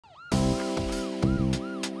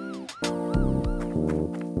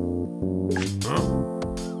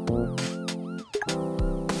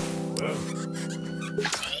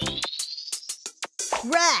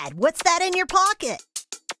bad. What's that in your pocket?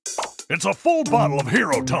 It's a full bottle of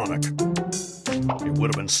Hero Tonic. It would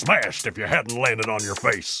have been smashed if you hadn't landed on your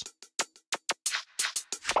face.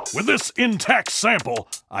 With this intact sample,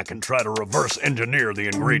 I can try to reverse engineer the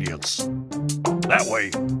ingredients. That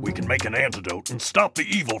way, we can make an antidote and stop the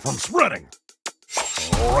evil from spreading.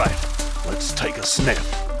 All right, let's take a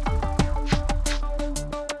sniff.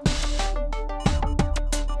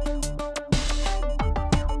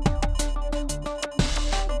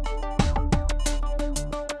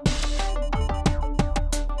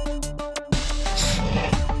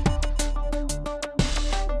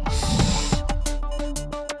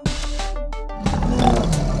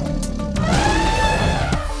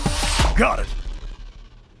 Got it!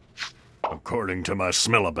 According to my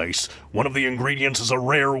smellabase, one of the ingredients is a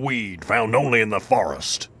rare weed found only in the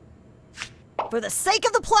forest. For the sake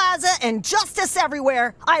of the plaza and justice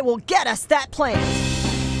everywhere, I will get us that plant.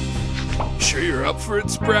 Sure you're up for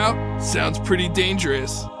it, Sprout? Sounds pretty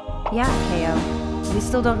dangerous. Yeah, KO. We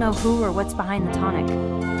still don't know who or what's behind the tonic.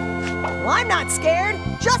 Well, I'm not scared.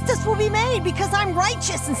 Justice will be made because I'm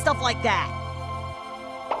righteous and stuff like that.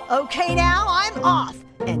 Okay, now I'm off.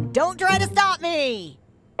 And don't try to stop me!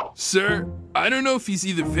 Sir, I don't know if he's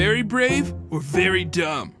either very brave or very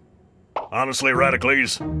dumb. Honestly,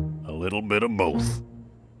 Radicles, a little bit of both.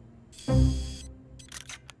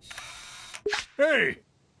 Hey!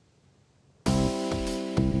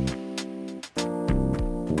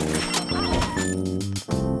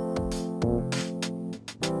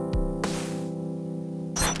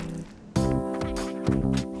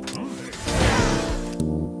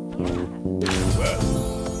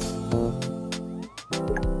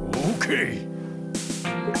 Okay.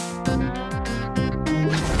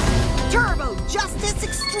 Turbo Justice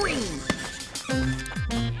Extreme!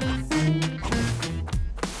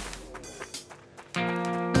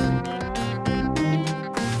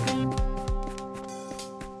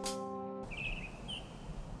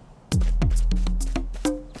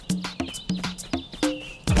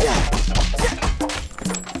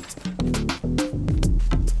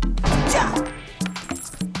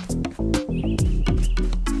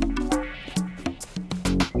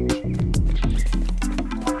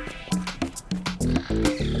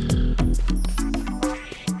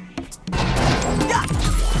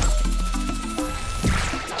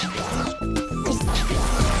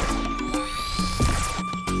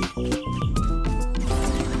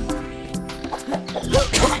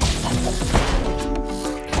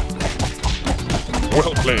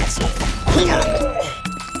 Well played, sir.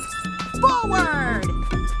 Forward!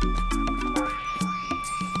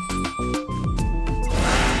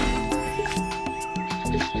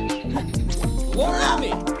 More on me!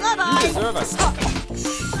 Bye-bye! You deserve a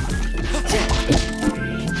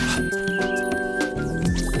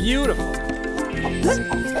Beautiful!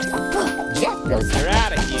 Jeff goes You're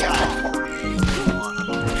out of here!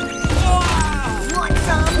 Want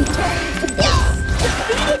some?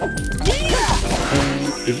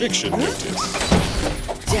 Eviction notice.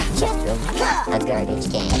 Jeff goes a garbage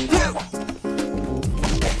can.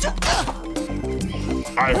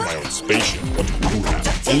 I have my own spaceship. What do you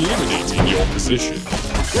have? Eliminating your position.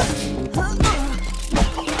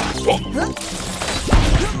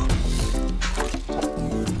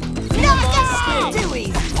 Knockout! Too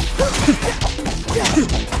easy!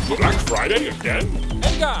 Black Friday again?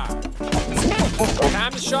 Edgar!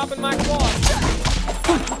 Time to sharpen my claws!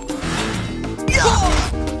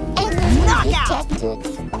 Knockout!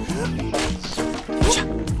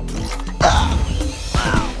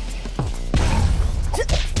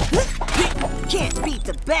 Can't beat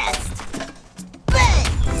the best! Bang!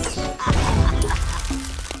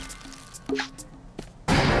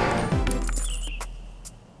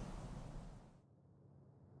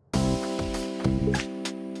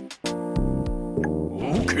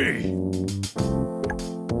 Okay.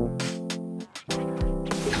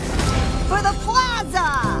 For the plaza!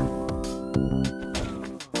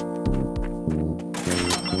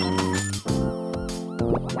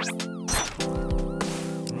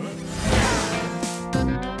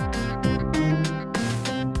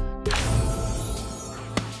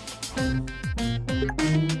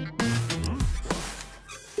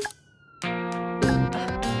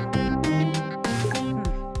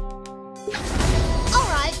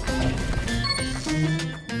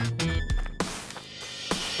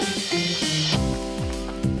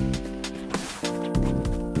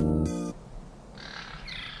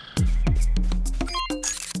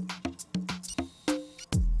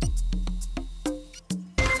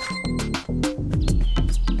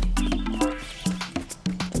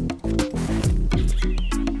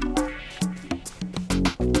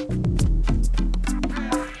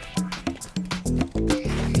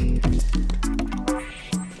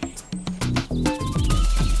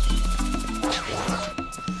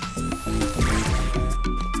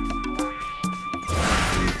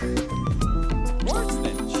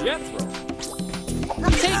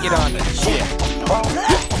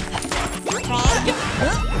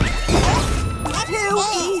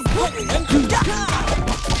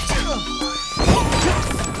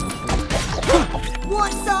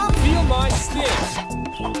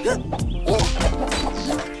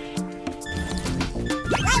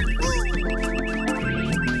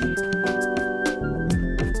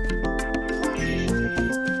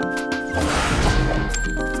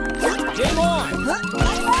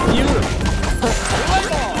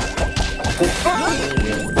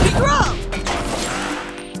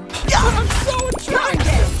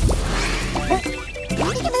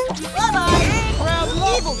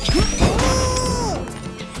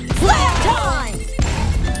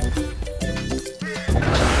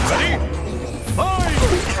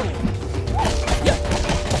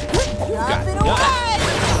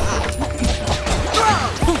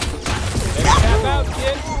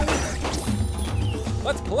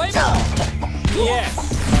 Yes!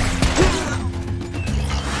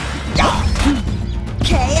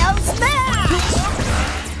 KO smash!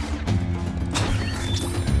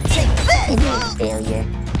 Take this! Failure.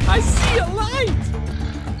 I see a light!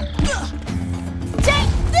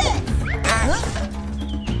 Take this!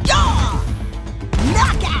 Yaw!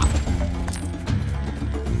 Knockout!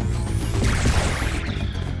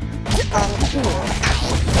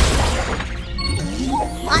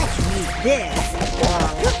 I can use this.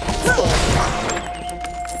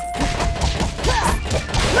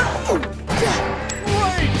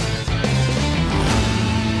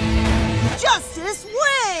 Justice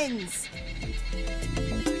wins!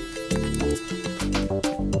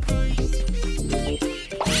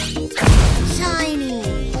 Shiny!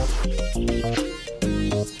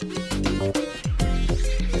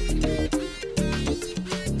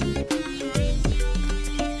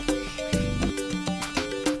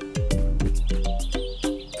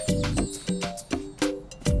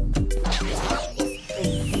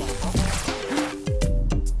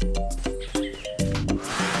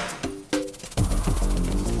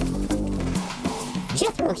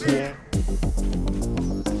 Jethro here.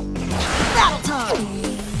 Battle time!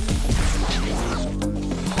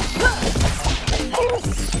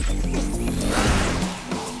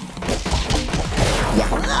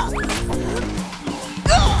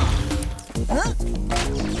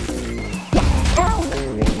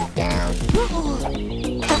 Down.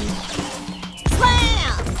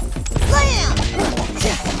 Slam! Slam!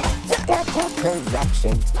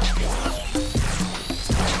 Corruption.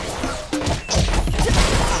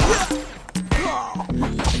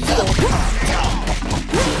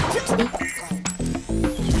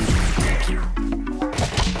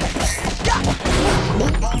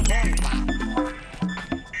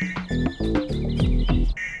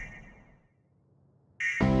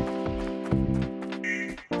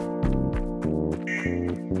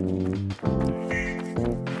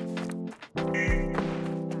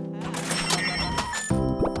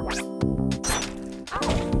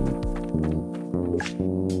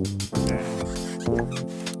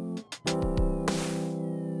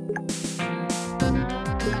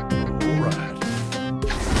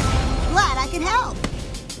 Glad I could help.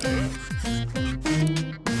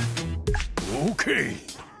 Okay.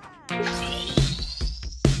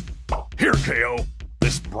 Here, KO.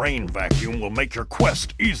 This brain vacuum will make your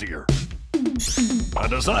quest easier. I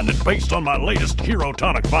designed it based on my latest hero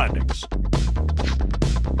tonic findings.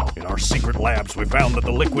 In our secret labs, we found that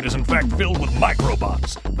the liquid is in fact filled with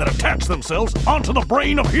microbots that attach themselves onto the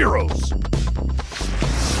brain of heroes.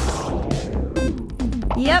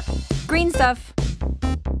 Yep, green stuff.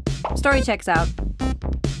 Story checks out.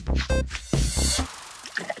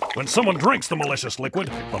 When someone drinks the malicious liquid,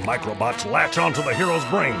 the microbots latch onto the hero's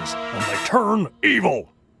brains, and they turn evil.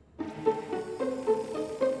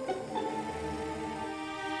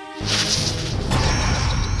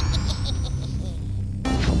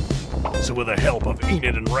 So with the help of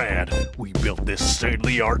Enid and Rad, we built this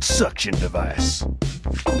state-of-the-art suction device.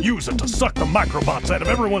 Use it to suck the microbots out of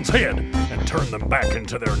everyone's head and turn them back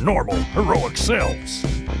into their normal, heroic selves.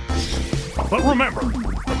 But remember,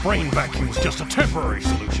 the brain vacuum's just a temporary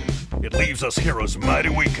solution. It leaves us heroes mighty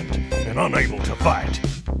weakened and unable to fight.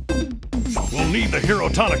 We'll need the hero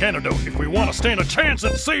tonic antidote if we want to stand a chance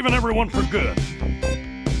at saving everyone for good.